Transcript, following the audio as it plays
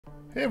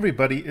Hey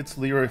everybody, it's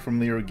Leroy from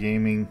Leroy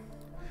Gaming,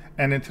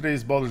 and in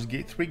today's Baldurs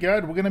Gate 3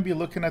 guide, we're going to be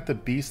looking at the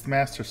Beast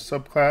Master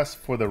Subclass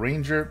for the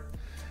Ranger.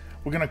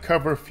 We're going to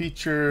cover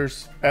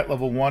features at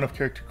level 1 of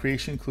character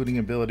creation, including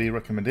ability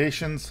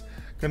recommendations.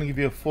 Going to give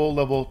you a full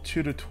level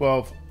 2 to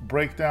 12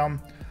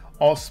 breakdown.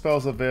 All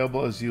spells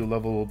available as you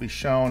level will be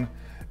shown,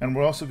 and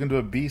we're also going to do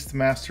a Beast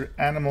Master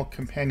Animal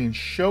Companion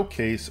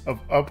showcase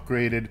of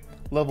upgraded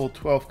level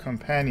 12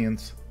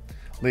 companions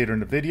later in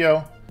the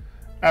video.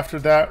 After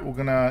that, we're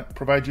going to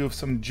provide you with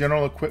some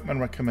general equipment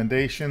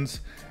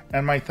recommendations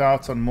and my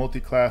thoughts on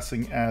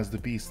multiclassing as the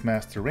Beast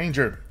Master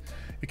Ranger.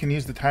 You can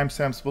use the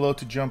timestamps below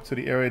to jump to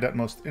the area that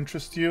most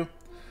interests you.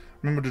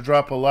 Remember to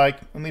drop a like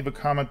and leave a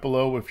comment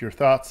below with your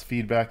thoughts,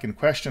 feedback, and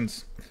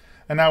questions.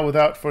 And now,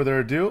 without further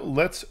ado,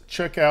 let's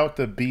check out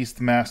the Beast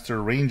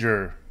Master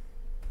Ranger.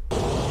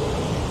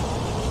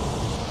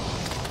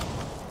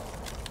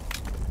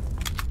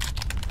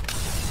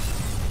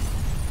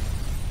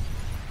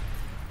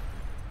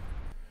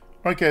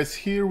 Alright guys,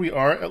 here we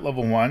are at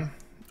level 1.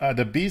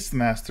 The Beast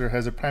Master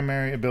has a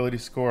primary ability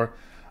score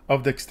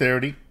of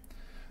Dexterity.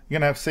 You're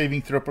going to have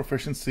saving throw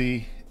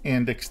proficiency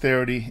in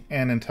Dexterity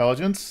and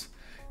Intelligence.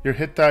 Your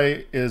hit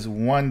die is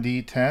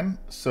 1d10,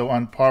 so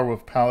on par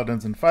with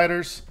Paladins and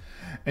Fighters.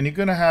 And you're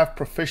going to have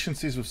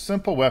proficiencies with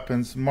simple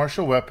weapons,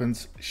 martial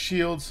weapons,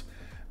 shields,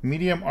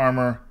 medium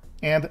armor,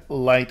 and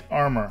light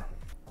armor.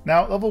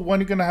 Now, at level 1,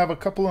 you're going to have a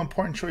couple of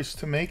important choices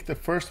to make. The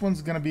first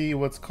one's going to be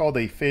what's called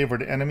a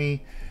favored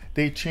enemy.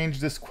 They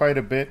changed this quite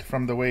a bit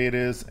from the way it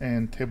is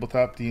in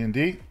tabletop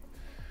D&D.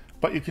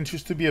 But you can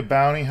choose to be a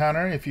bounty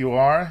hunter. If you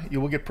are,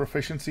 you will get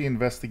proficiency in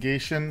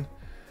investigation.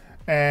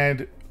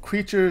 And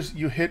creatures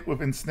you hit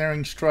with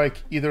ensnaring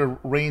strike, either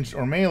ranged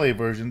or melee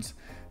versions,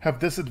 have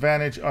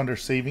disadvantage on their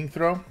saving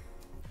throw.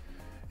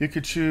 You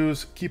could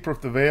choose Keeper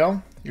of the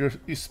Veil.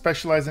 You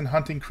specialize in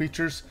hunting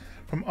creatures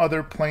from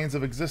other planes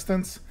of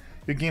existence.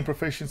 You gain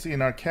proficiency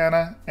in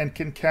Arcana and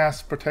can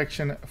cast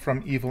protection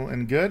from evil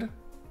and good.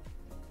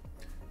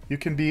 You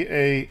can be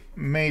a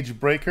Mage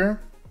Breaker.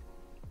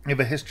 You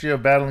have a history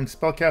of battling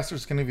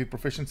spellcasters, can give you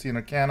proficiency in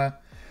Arcana,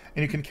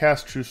 and you can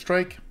cast True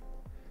Strike.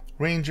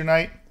 Ranger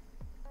Knight.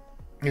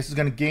 This is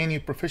going to gain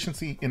you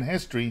proficiency in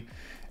history,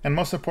 and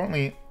most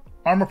importantly,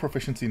 armor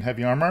proficiency in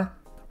heavy armor.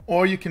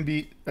 Or you can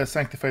be a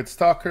Sanctified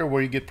Stalker,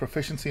 where you get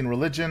proficiency in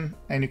religion,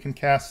 and you can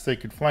cast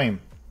Sacred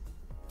Flame.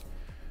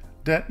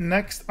 The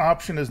next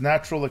option is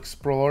Natural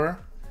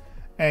Explorer,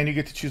 and you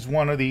get to choose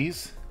one of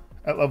these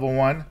at level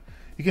 1.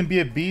 You can be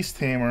a Beast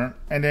Tamer,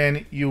 and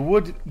then you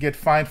would get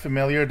Find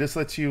Familiar. This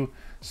lets you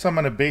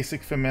summon a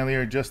basic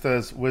familiar just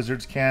as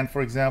wizards can,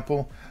 for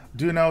example.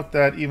 Do note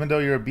that even though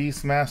you're a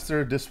Beast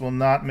Master, this will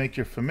not make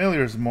your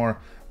familiars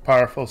more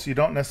powerful, so you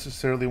don't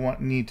necessarily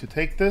need to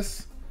take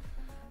this.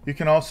 You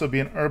can also be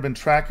an Urban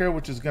Tracker,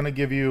 which is going to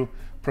give you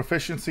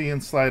proficiency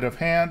in Sleight of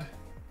Hand.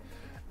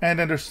 And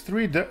then there's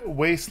 3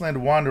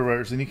 Wasteland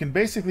Wanderers, and you can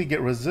basically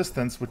get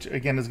resistance, which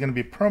again is going to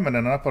be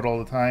permanent and up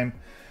all the time,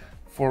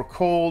 for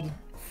cold,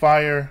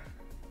 fire,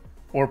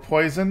 or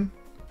poison.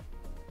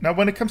 Now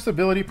when it comes to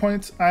ability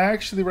points, I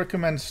actually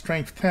recommend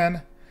Strength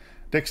 10,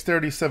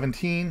 Dexterity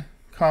 17,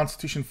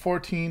 Constitution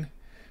 14,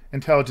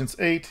 Intelligence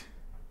 8,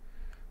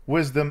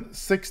 Wisdom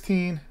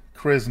 16,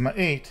 Charisma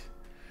 8.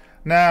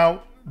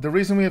 Now the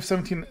reason we have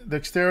 17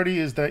 Dexterity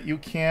is that you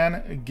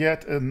can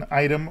get an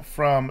item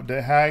from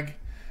the Hag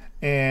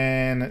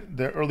in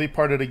the early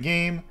part of the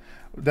game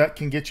that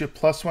can get you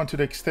 +1 to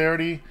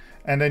Dexterity,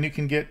 and then you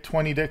can get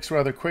 20 Dex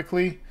rather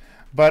quickly.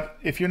 But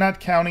if you're not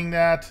counting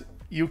that,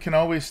 you can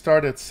always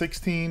start at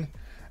 16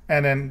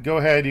 and then go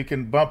ahead. You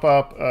can bump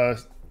up,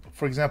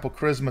 for example,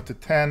 Charisma to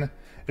 10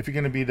 if you're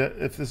going to be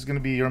if this is going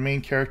to be your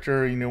main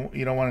character. You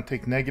don't want to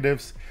take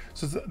negatives,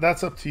 so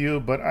that's up to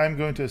you. But I'm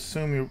going to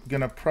assume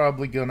you're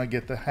probably gonna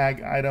get the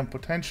Hag item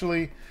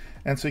potentially,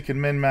 and so you can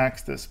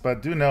min-max this.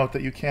 But do note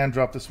that you can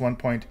drop this 1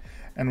 point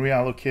and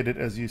reallocate it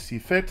as you see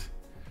fit.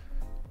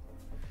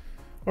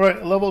 All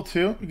right, level 2,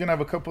 you're gonna have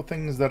a couple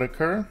things that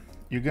occur.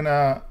 You're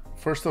gonna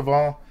first of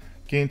all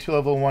gain 2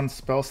 level 1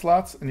 spell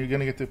slots, and you're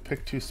going to get to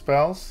pick 2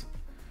 spells.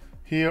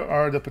 Here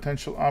are the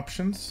potential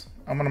options.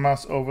 I'm going to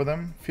mouse over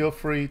them. Feel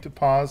free to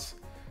pause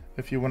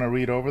if you want to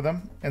read over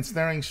them.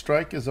 Ensnaring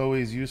Strike is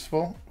always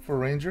useful for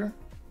Ranger.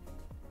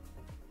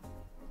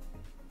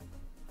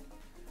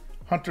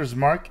 Hunter's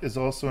Mark is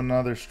also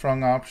another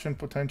strong option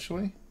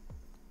potentially.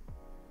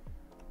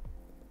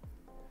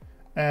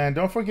 And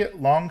don't forget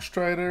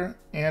Longstrider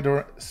and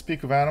or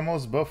Speak of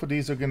Animals. Both of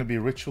these are going to be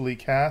ritually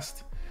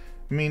cast,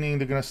 meaning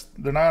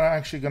they're not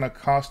actually going to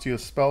cost you a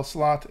spell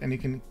slot, and you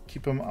can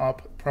keep them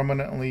up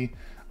permanently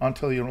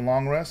until your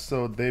long rest,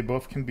 so they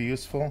both can be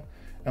useful.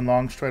 And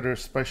Longstrider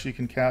especially you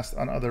can cast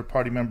on other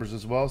party members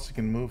as well, so you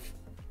can move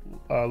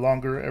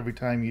longer every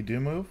time you do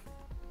move.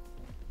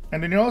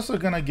 And then you're also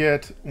going to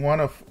get one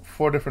of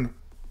 4 different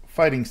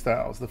fighting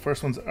styles. The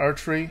first one's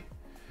Archery,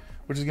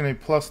 which is going to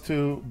be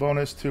 +2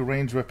 bonus to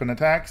ranged weapon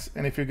attacks.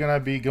 And if you're going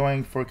to be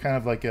going for kind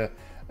of like a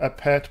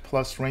pet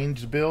plus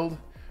ranged build,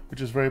 which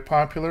is very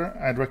popular,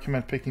 I'd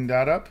recommend picking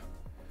that up.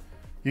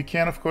 You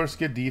can, of course,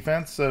 get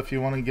defense. So if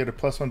you want to get a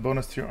 +1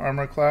 bonus to your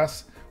armor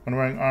class when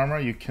wearing armor,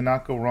 you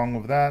cannot go wrong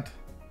with that.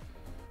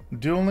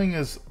 Dueling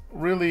is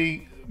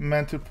really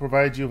meant to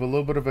provide you with a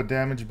little bit of a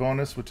damage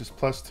bonus, which is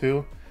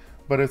 +2,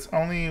 but it's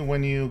only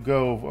when you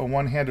go a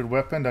one-handed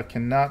weapon that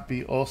cannot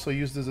be also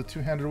used as a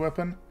two-handed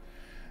weapon.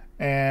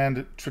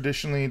 And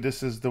traditionally,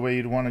 this is the way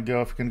you'd want to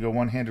go if you can go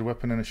one-handed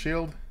weapon and a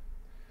shield.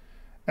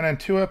 And then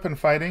two-weapon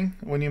fighting,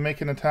 when you make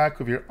an attack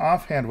with your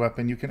offhand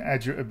weapon, you can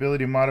add your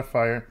ability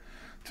modifier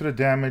to the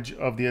damage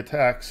of the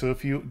attack. So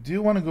if you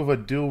do want to go with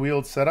a dual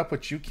wield setup,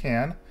 which you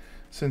can,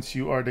 since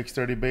you are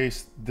dexterity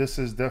based, this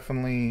is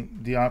definitely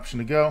the option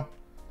to go.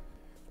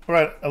 All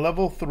right, at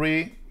level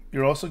 3,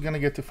 you're also going to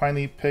get to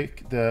finally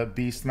pick the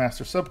Beast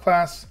Master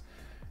Subclass.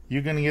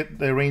 You're going to get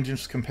the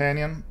Ranger's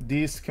Companion.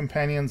 These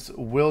companions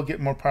will get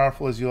more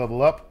powerful as you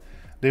level up.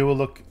 They will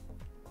look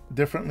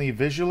differently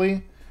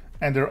visually,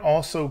 and they're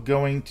also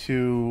going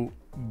to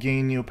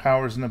gain new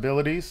powers and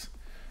abilities.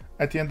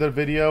 At the end of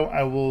the video,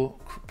 I will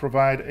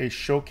provide a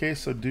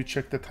showcase, so do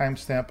check the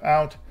timestamp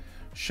out,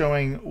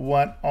 showing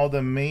what all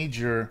the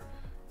major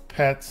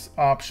pets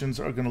options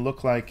are going to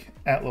look like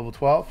at level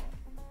 12.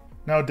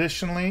 Now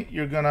additionally,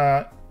 you're going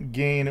to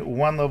gain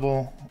one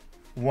level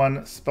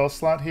 1 spell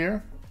slot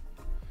here.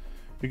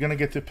 You're going to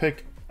get to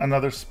pick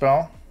another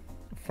spell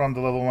from the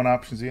level 1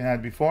 options you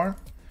had before.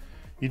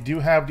 You do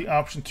have the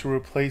option to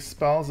replace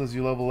spells as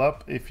you level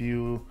up if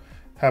you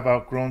have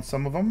outgrown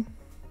some of them.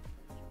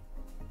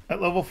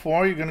 At level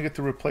 4, you're going to get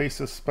to replace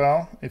a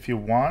spell if you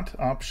want,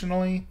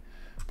 optionally,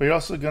 but you're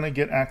also going to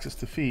get access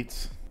to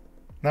feats.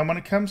 Now when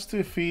it comes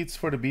to feats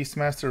for the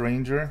Beastmaster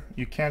Ranger,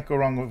 you can't go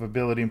wrong with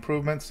ability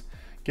improvements.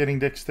 Getting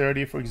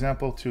dexterity, for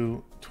example,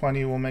 to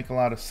 20 will make a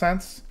lot of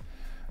sense.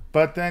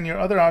 But then your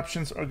other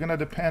options are going to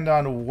depend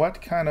on what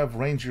kind of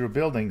ranger you're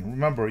building.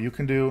 Remember, you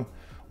can do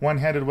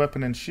one-handed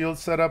weapon and shield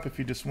setup if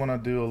you just want to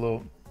do a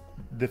little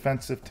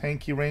defensive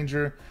tanky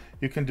ranger.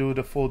 You can do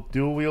the full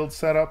dual wield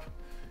setup.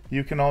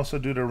 You can also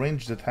do the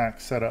ranged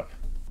attack setup.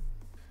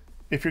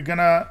 If you're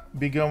gonna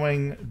be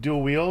going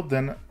dual wield,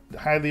 then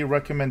highly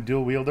recommend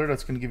dual wielder.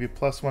 That's going to give you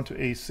 +1 to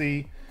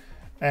AC,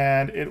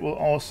 and it will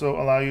also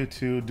allow you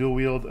to dual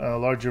wield a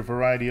larger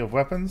variety of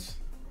weapons.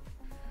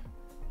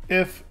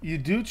 If you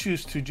do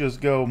choose to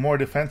just go more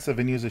defensive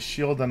and use a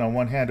shield on a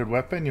one-handed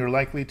weapon, you're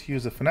likely to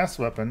use a finesse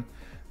weapon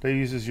that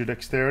uses your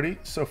dexterity.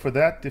 So for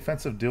that,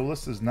 defensive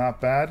duelist is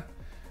not bad.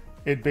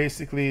 It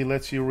basically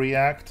lets you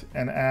react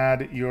and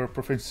add your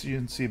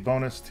proficiency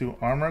bonus to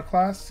armor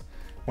class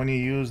when you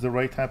use the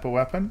right type of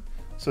weapon.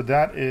 So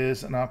that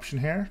is an option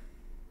here.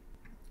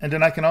 And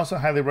then I can also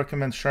highly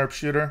recommend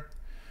sharpshooter.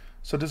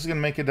 So this is going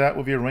to make it that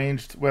with your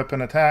ranged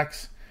weapon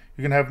attacks,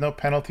 you're going to have no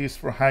penalties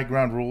for high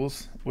ground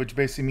rules, which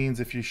basically means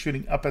if you're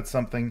shooting up at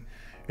something,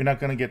 you're not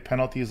going to get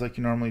penalties like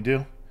you normally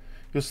do.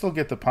 You'll still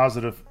get the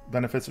positive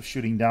benefits of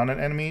shooting down at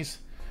enemies.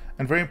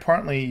 And very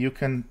importantly, you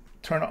can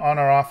turn on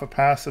or off a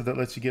passive that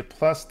lets you get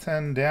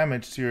 +10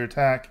 damage to your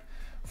attack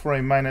for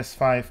a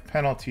 -5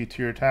 penalty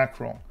to your attack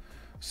roll.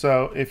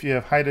 So if you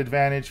have height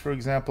advantage, for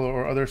example,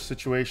 or other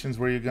situations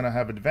where you're going to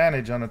have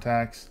advantage on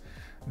attacks,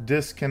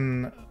 this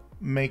can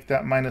make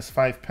that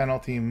 -5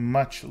 penalty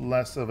much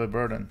less of a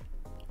burden.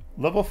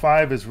 Level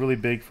 5 is really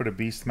big for the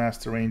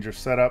Beastmaster Ranger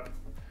setup.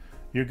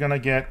 You're going to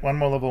get one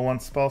more level 1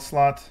 spell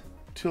slot,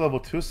 2 level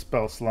 2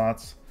 spell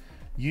slots.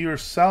 You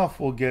yourself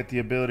will get the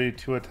ability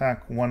to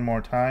attack one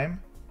more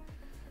time.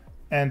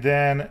 And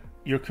then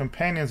your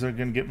companions are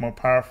going to get more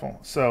powerful.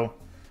 So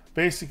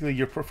basically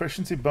your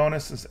proficiency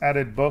bonus is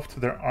added both to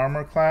their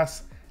armor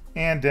class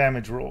and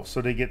damage roll.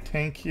 So they get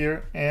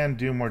tankier and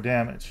do more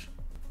damage.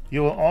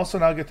 You will also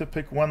now get to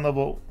pick one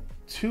level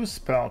 2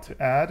 spell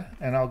to add,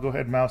 and I'll go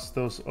ahead and mouse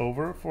those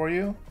over for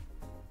you.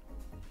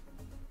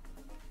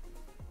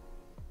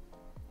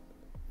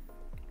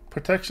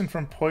 Protection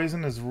from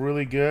poison is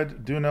really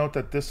good. Do note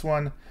that this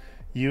one,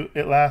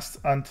 it lasts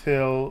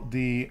until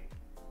the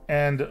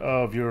end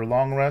of your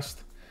long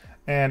rest,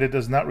 and it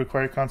does not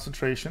require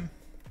concentration,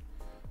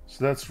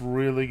 so that's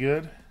really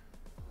good.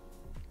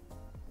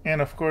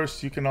 And of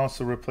course you can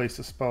also replace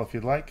a spell if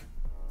you'd like.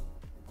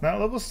 Now at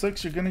level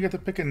 6 you're going to get to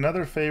pick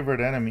another favorite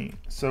enemy.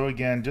 So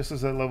again, just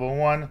as at level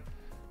 1,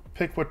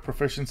 pick what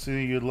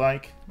proficiency you'd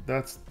like.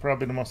 That's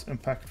probably the most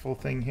impactful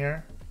thing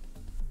here.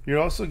 You're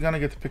also going to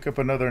get to pick up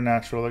another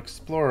natural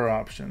explorer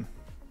option,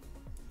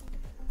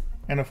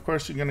 and of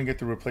course you're going to get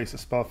to replace a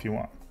spell if you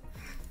want.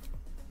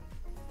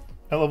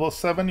 At level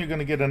 7, you're going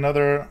to get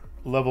another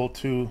level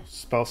 2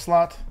 spell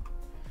slot.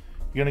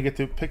 You're going to get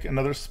to pick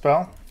another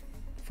spell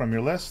from your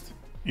list.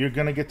 You're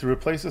going to get to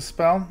replace a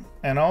spell,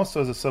 and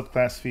also as a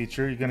subclass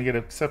feature, you're going to get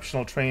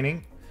exceptional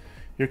training.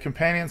 Your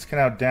companions can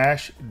now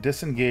dash,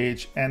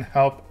 disengage, and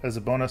help as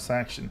a bonus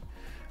action.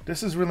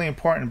 This is really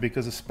important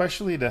because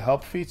especially the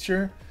help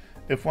feature,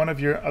 if one of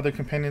your other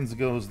companions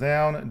goes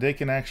down, they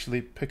can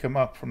actually pick them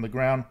up from the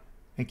ground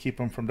and keep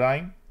them from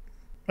dying.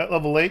 At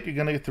level 8, you're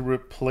going to get to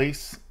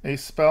replace a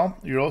spell.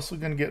 You're also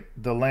going to get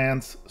the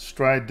Land's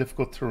Stride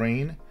Difficult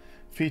Terrain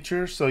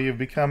feature, so you've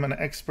become an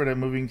expert at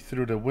moving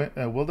through the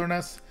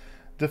wilderness.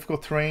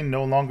 Difficult terrain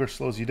no longer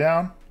slows you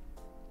down.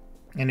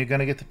 and you're going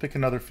to get to pick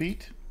another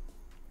feat.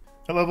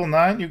 At level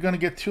 9, you're going to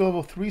get 2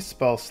 level 3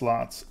 spell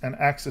slots and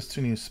access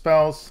to new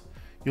spells.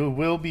 You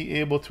will be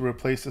able to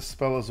replace a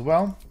spell as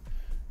well.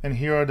 And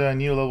here are the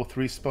new level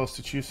 3 spells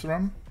to choose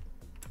from.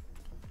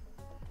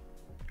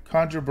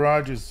 Conjure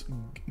Barrage is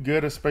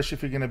good, especially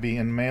if you're going to be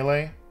in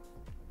melee.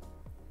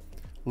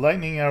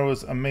 Lightning Arrow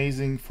is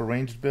amazing for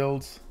ranged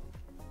builds.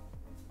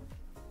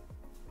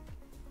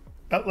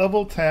 At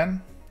level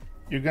 10,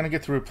 you're going to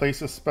get to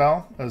replace a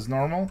spell as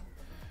normal.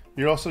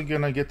 You're also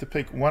going to get to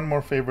pick one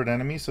more favorite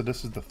enemy, so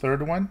this is the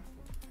third one.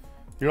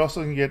 You're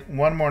also going to get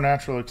one more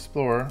Natural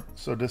Explorer,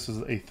 so this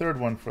is a third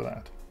one for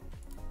that.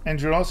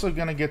 And you're also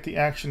going to get the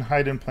action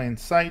Hide in Plain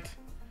Sight.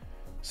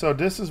 So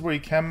this is where you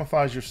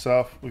camouflage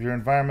yourself with your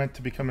environment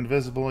to become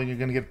invisible, and you're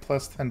going to get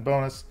plus 10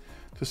 bonus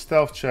to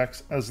stealth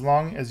checks as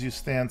long as you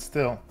stand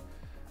still.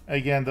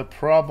 Again, the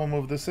problem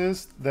with this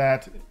is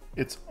that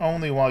it's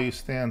only while you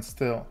stand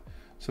still.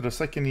 So the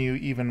second you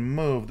even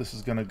move, this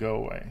is going to go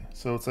away.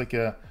 So it's like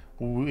a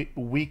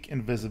weak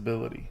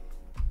invisibility.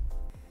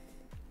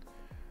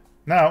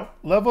 Now,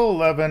 level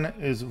 11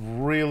 is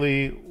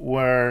really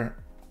where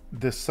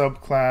this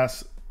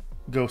subclass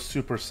goes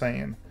Super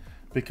Saiyan,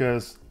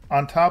 because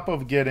on top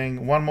of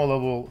getting one more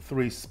level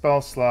 3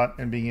 spell slot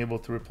and being able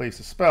to replace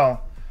a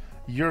spell,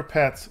 your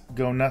pets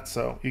go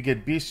nutso. You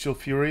get Bestial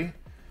Fury.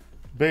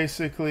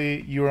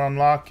 Basically, you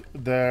unlock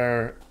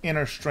their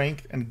inner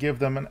strength and give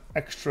them an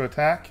extra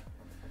attack,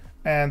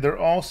 and they're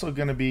also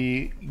going to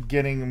be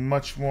getting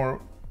much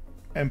more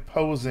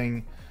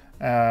imposing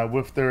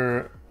with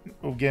their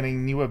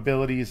getting new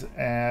abilities,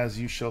 as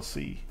you shall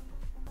see.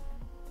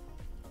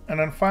 And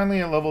then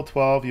finally at level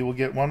 12 you will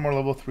get one more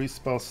level 3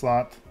 spell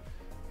slot,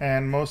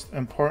 and most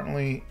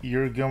importantly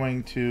you're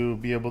going to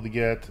be able to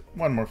get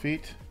one more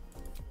feat.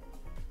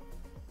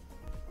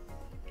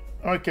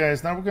 Alright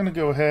guys, now we're going to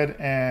go ahead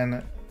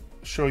and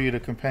show you the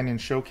companion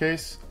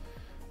showcase,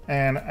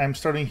 and I'm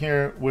starting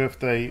here with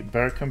the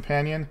Bear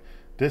Companion.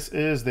 This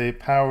is the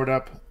powered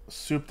up,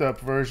 souped up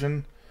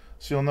version.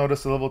 So you'll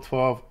notice at level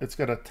 12, it's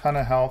got a ton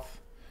of health.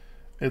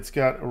 It's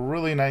got a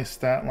really nice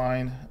stat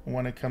line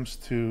when it comes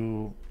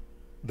to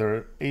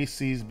their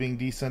ACs being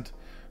decent,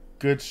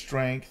 good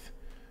strength.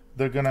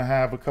 They're going to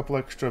have a couple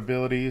extra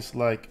abilities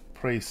like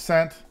Praise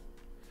Scent,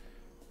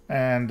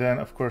 and then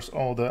of course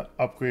all the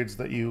upgrades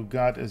that you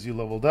got as you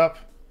leveled up.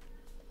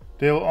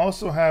 They will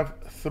also have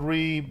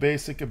 3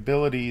 basic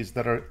abilities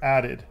that are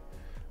added.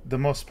 The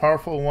most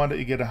powerful one that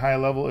you get at a high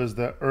level is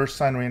the Earth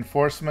Sign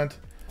Reinforcement,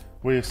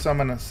 where you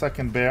summon a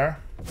second bear.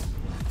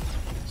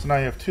 So now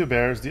you have 2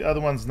 bears. The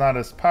other one's not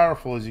as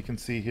powerful, as you can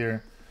see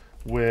here,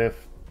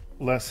 with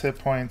less hit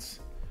points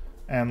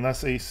and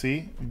less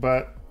AC,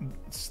 but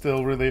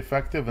still really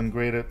effective and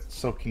great at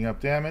soaking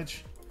up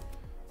damage.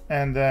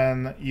 And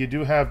then you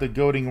do have the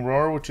Goading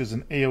Roar, which is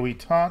an AoE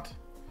taunt,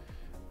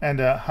 and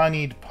a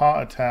Honeyed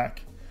Paw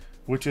attack,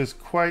 which is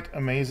quite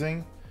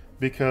amazing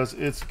because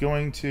it's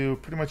going to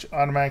pretty much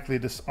automatically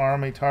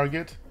disarm a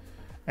target,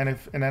 and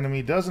if an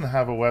enemy doesn't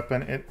have a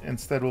weapon, it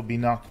instead will be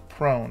knocked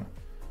prone.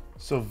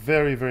 So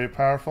very, very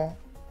powerful.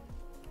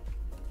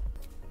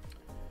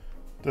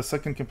 The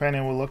second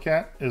companion we'll look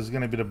at is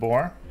going to be the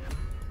Boar.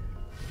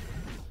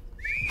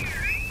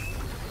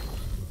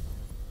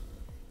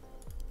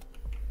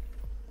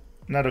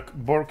 Now the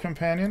Boar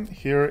Companion,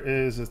 here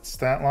is its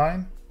stat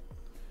line.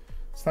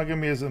 It's not going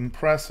to be as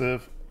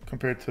impressive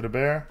compared to the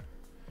Bear.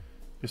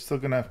 You're still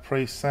going to have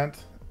Praise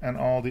Scent and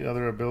all the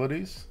other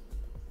abilities.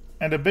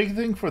 And the big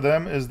thing for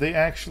them is they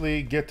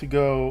actually get to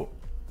go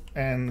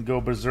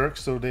berserk,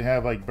 so they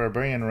have like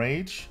Barbarian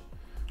Rage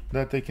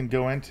that they can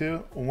go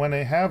into. When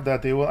they have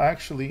that, they will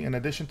actually, in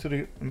addition to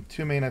the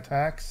 2 main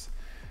attacks,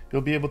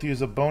 you'll be able to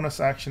use a bonus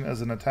action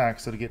as an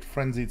attack, so to get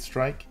Frenzied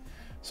Strike.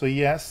 So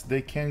yes,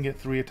 they can get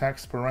 3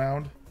 attacks per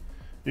round.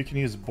 You can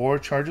use Boar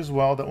Charge as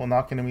well, that will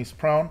knock enemies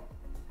prone.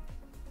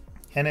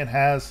 And it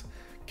has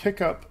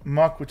Kick Up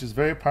Muck, which is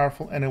very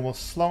powerful, and it will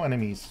slow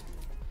enemies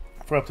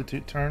for up to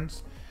 2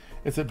 turns.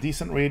 It's a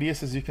decent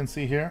radius, as you can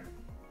see here.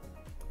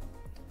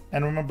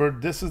 And remember,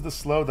 this is the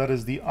slow that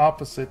is the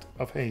opposite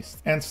of haste.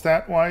 And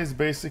stat-wise,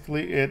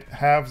 basically, it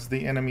halves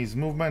the enemy's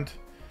movement.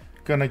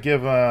 Gonna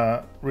give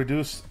a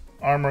reduced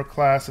armor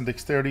class and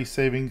dexterity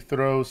saving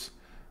throws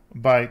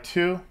by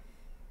 2.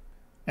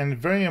 And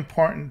very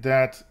important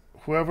that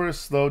whoever is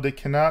slow, they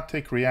cannot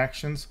take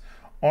reactions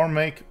or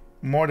make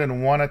more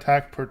than 1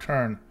 attack per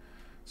turn.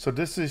 So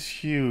this is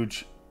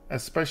huge,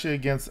 especially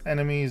against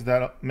enemies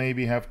that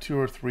maybe have 2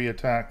 or 3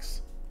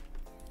 attacks.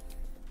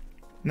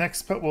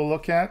 Next pet we'll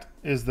look at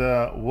is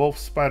the Wolf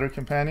Spider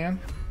Companion.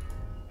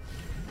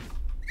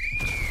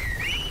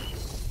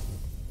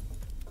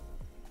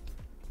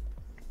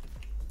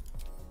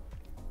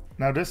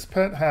 Now this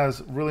pet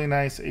has really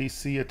nice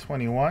AC at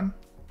 21.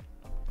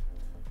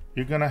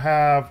 You're going to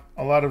have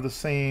a lot of the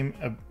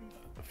same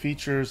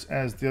features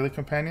as the other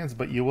companions,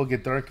 but you will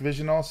get Dark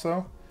Vision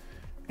also.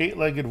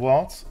 8-legged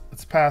Waltz.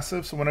 It's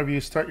passive, so whenever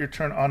you start your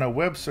turn on a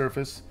web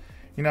surface,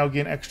 you now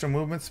gain extra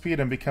movement speed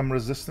and become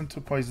resistant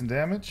to poison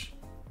damage.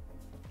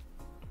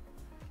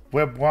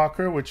 Web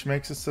Walker, which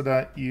makes it so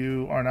that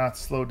you are not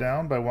slowed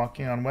down by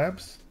walking on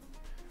webs.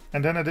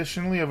 And then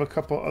additionally, you have a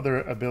couple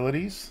other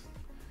abilities.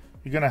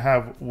 You're going to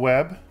have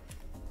Web,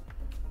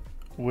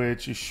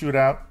 which you shoot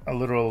out a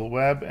literal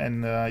web,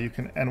 and you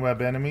can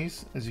end-web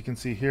enemies, as you can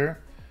see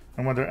here.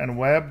 And when they're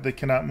end-web, they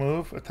cannot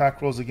move.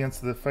 Attack rolls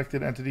against the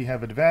affected entity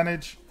have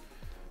advantage.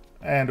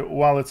 And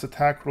while its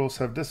attack rolls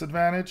have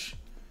disadvantage,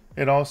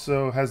 it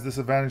also has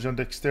disadvantage on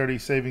dexterity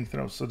saving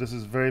throws. So this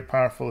is very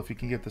powerful if you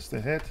can get this to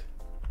hit.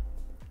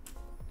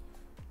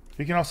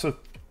 You can also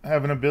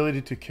have an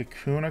ability to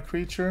cocoon a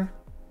creature.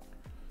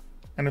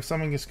 And if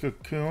something is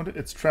cocooned,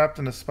 it's trapped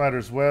in a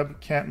spider's web,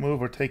 can't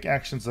move or take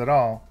actions at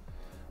all.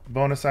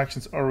 Bonus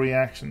actions or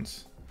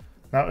reactions.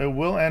 Now it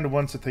will end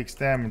once it takes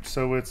damage,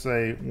 so it's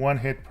a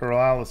one-hit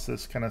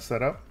paralysis kind of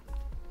setup.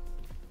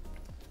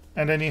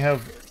 And then you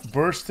have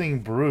Bursting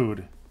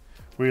Brood,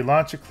 where you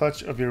launch a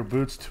clutch of your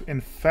boots to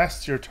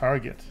infest your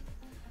target.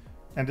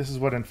 And this is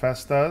what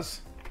infest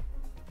does.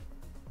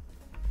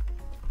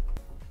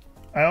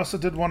 I also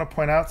did want to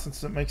point out,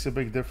 since it makes a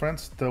big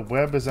difference, the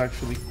web is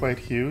actually quite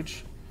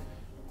huge.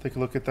 Take a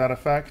look at that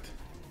effect.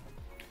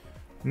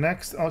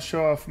 Next, I'll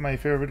show off my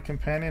favorite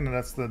companion, and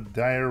that's the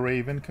Dire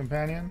Raven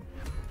companion.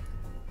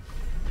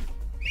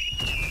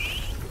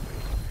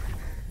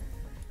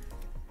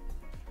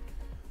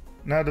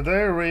 Now, the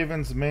Dire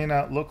Ravens may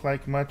not look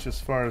like much as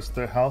far as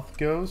their health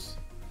goes,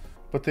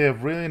 but they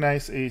have really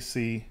nice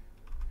AC.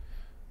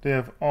 They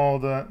have all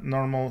the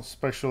normal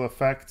special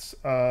effects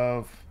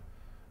of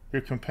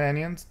your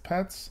companion's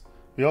pets.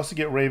 We also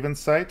get Raven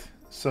Sight,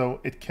 so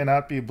it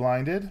cannot be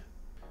blinded.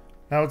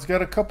 Now, it's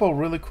got a couple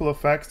really cool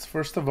effects.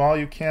 First of all,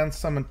 you can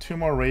summon 2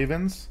 more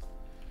ravens.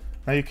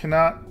 Now, you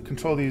cannot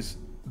control these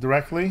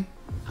directly,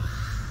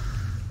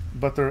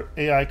 but they're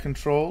AI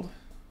controlled.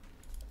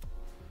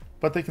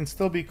 But they can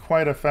still be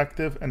quite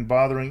effective in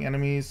bothering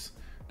enemies.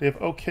 They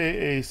have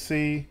okay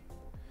AC.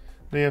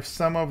 They have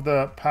some of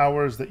the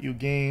powers that you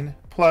gain.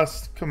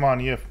 Plus, come on,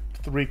 you have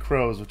 3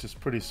 crows, which is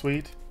pretty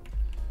sweet.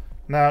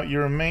 Now,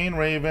 your main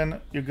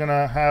raven, you're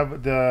gonna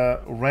have the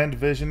Rend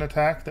Vision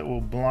attack that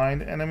will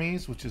blind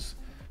enemies, which is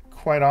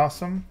quite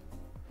awesome.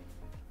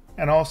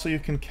 And also you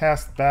can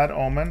cast Bad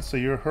Omen, so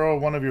you hurl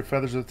one of your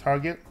feathers at the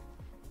target,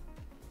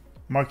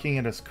 marking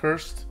it as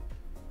cursed.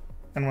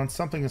 And when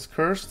something is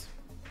cursed,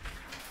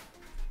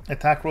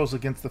 attack rolls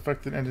against the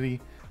affected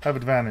entity have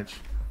advantage.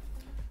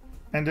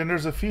 And then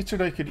there's a feature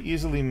that you could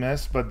easily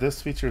miss, but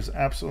this feature is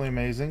absolutely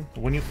amazing.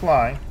 When you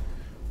fly,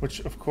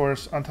 which of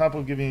course, on top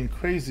of giving you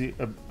crazy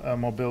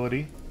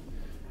mobility,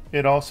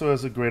 it also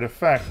has a great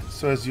effect.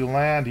 So as you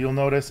land, you'll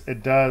notice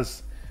it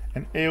does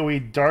an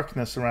AoE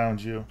darkness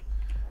around you.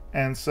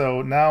 And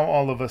so now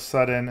all of a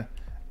sudden,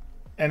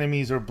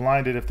 enemies are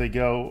blinded if they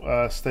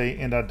go stay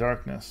in that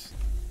darkness.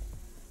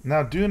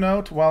 Now do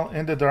note, while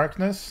in the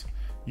darkness,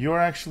 you're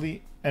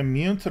actually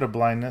immune to the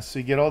blindness, so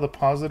you get all the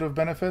positive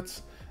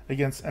benefits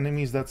against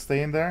enemies that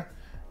stay in there.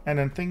 And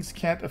then things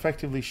can't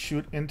effectively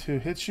shoot into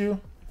hit you.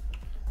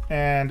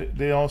 And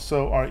they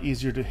also are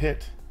easier to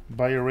hit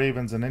by your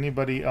ravens than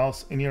anybody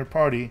else in your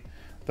party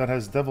that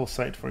has Devil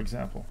Sight, for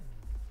example.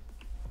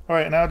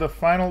 Alright, now the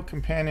final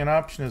companion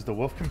option is the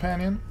Wolf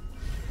Companion.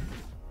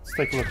 Let's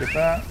take a look at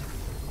that.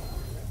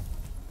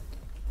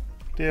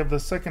 They have the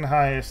second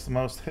highest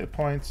most hit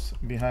points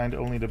behind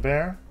only the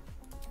bear.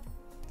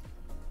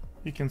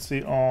 You can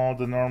see all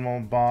the normal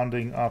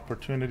bonding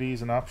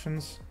opportunities and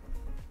options.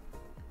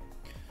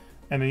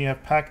 And then you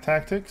have Pack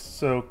Tactics,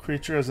 so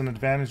creature has an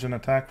advantage on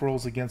attack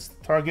rolls against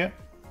the target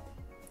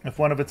if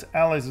one of its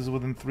allies is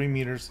within 3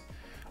 meters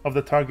of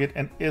the target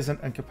and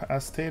isn't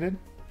incapacitated.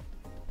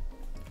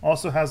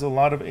 Also has a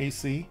lot of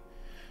AC,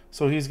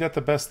 so he's got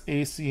the best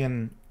AC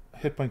and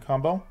hit point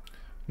combo.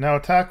 Now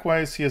attack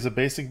wise, he has a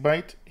basic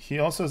bite. He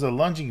also has a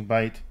lunging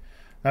bite.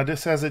 Now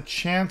this has a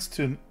chance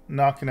to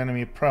knock an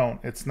enemy prone.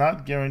 It's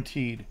not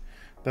guaranteed.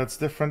 That's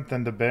different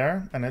than the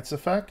bear and its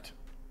effect.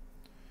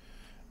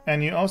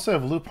 And you also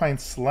have Lupine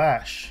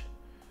Slash.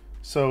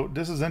 So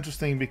this is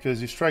interesting because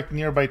you strike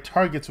nearby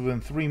targets within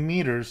 3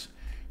 meters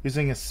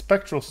using a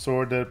spectral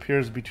sword that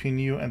appears between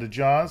you and the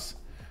jaws.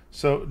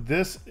 So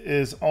this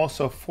is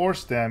also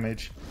force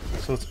damage,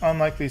 so it's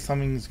unlikely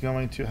something's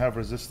going to have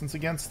resistance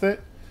against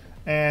it.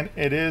 And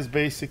it is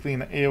basically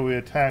an AoE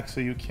attack, so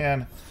you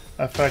can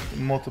affect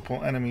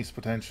multiple enemies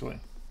potentially.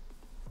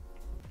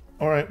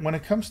 Alright, when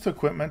it comes to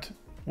equipment,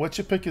 what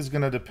you pick is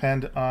going to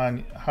depend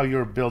on how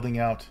you're building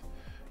out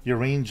your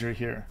ranger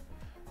here.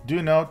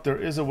 Do note there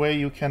is a way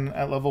you can,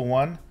 at level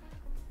 1,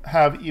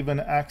 have even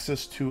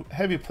access to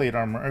heavy plate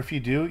armor. Or if you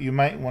do, you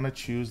might want to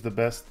choose the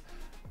best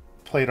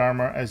plate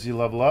armor as you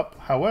level up.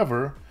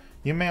 However,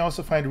 you may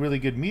also find really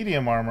good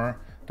medium armor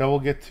that will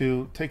get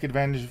to take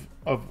advantage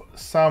of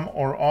some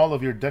or all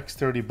of your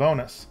dexterity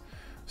bonus.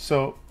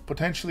 So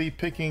potentially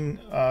picking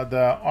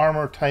the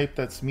armor type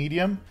that's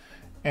medium,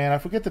 and I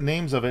forget the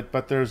names of it,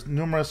 but there's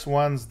numerous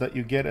ones that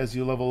you get as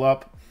you level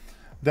up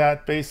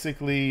that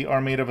basically are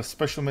made of a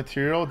special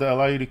material that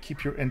allow you to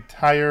keep your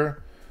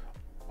entire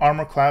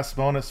armor class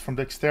bonus from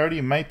dexterity.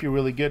 It might be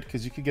really good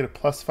because you could get a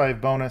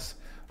 +5 bonus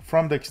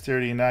from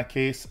Dexterity in that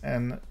case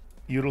and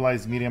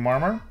utilize medium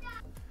armor.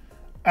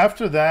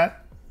 After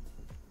that,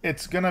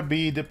 it's going to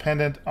be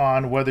dependent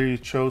on whether you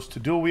chose to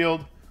dual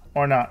wield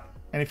or not.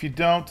 And if you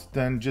don't,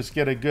 then just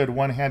get a good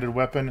one-handed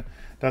weapon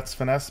that's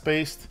finesse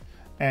based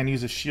and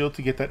use a shield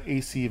to get that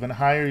AC even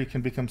higher. You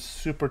can become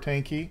super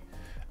tanky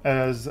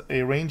as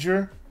a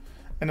ranger.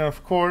 And then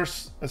of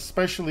course,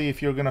 especially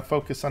if you're going to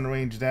focus on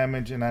range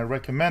damage, and I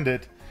recommend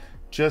it,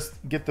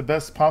 just get the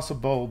best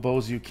possible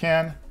bows you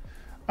can.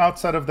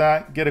 Outside of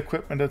that, get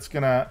equipment that's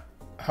going to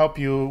help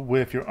you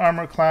with your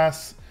armor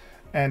class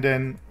and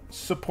then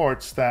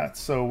support stats.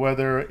 So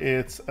whether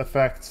it's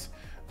effects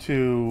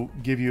to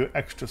give you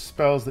extra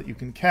spells that you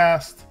can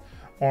cast,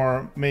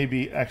 or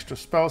maybe extra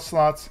spell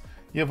slots,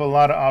 you have a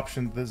lot of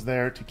options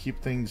there to keep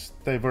things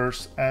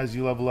diverse as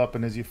you level up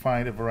and as you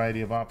find a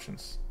variety of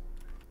options.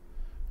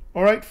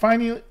 Alright,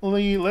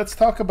 finally, let's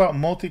talk about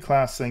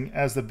multiclassing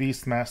as the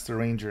Beast Master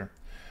Ranger.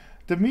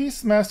 The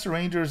Beast Master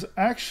Ranger is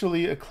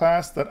actually a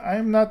class that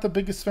I'm not the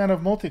biggest fan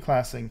of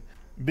multiclassing,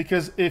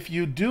 because if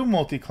you do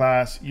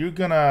multiclass, you're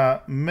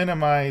gonna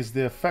minimize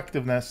the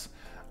effectiveness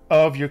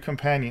of your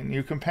companion.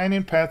 Your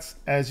companion pets,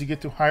 as you get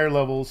to higher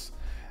levels,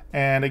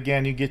 and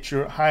again, you get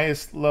your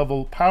highest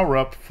level power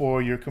up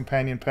for your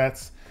companion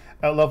pets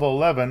at level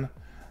 11.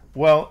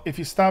 Well, if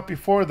you stop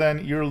before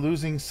then, you're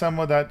losing some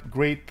of that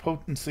great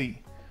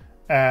potency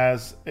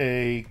as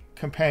a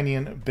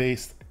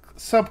companion-based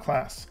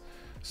subclass.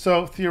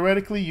 So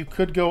theoretically, you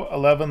could go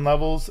 11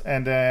 levels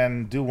and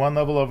then do one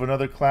level of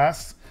another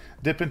class,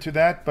 dip into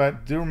that,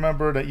 but do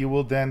remember that you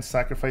will then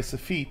sacrifice a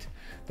feat.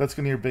 That's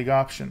going to be your big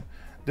option.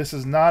 This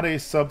is not a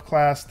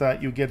subclass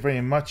that you get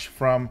very much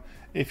from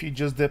if you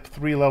just dip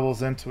 3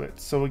 levels into it.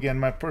 So again,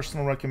 my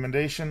personal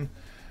recommendation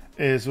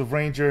is with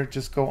Ranger,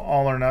 just go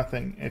all or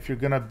nothing. If you're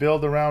going to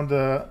build around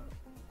the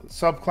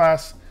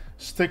subclass,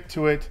 stick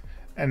to it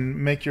and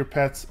make your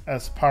pets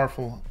as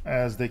powerful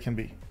as they can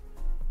be.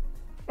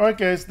 Alright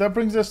guys, that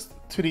brings us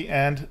to the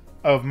end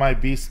of my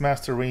Beast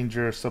Master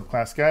Ranger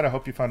subclass guide. I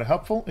hope you found it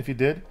helpful. If you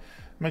did,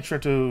 make sure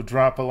to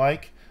drop a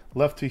like.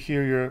 Love to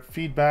hear your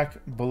feedback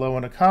below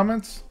in the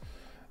comments.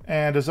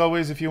 And as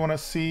always, if you want to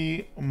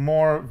see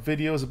more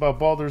videos about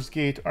Baldur's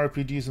Gate,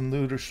 RPGs, and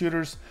looter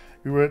shooters,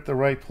 you're at the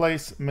right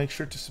place. Make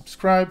sure to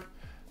subscribe.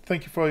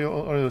 Thank you for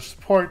all your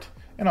support,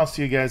 and I'll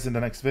see you guys in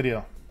the next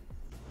video.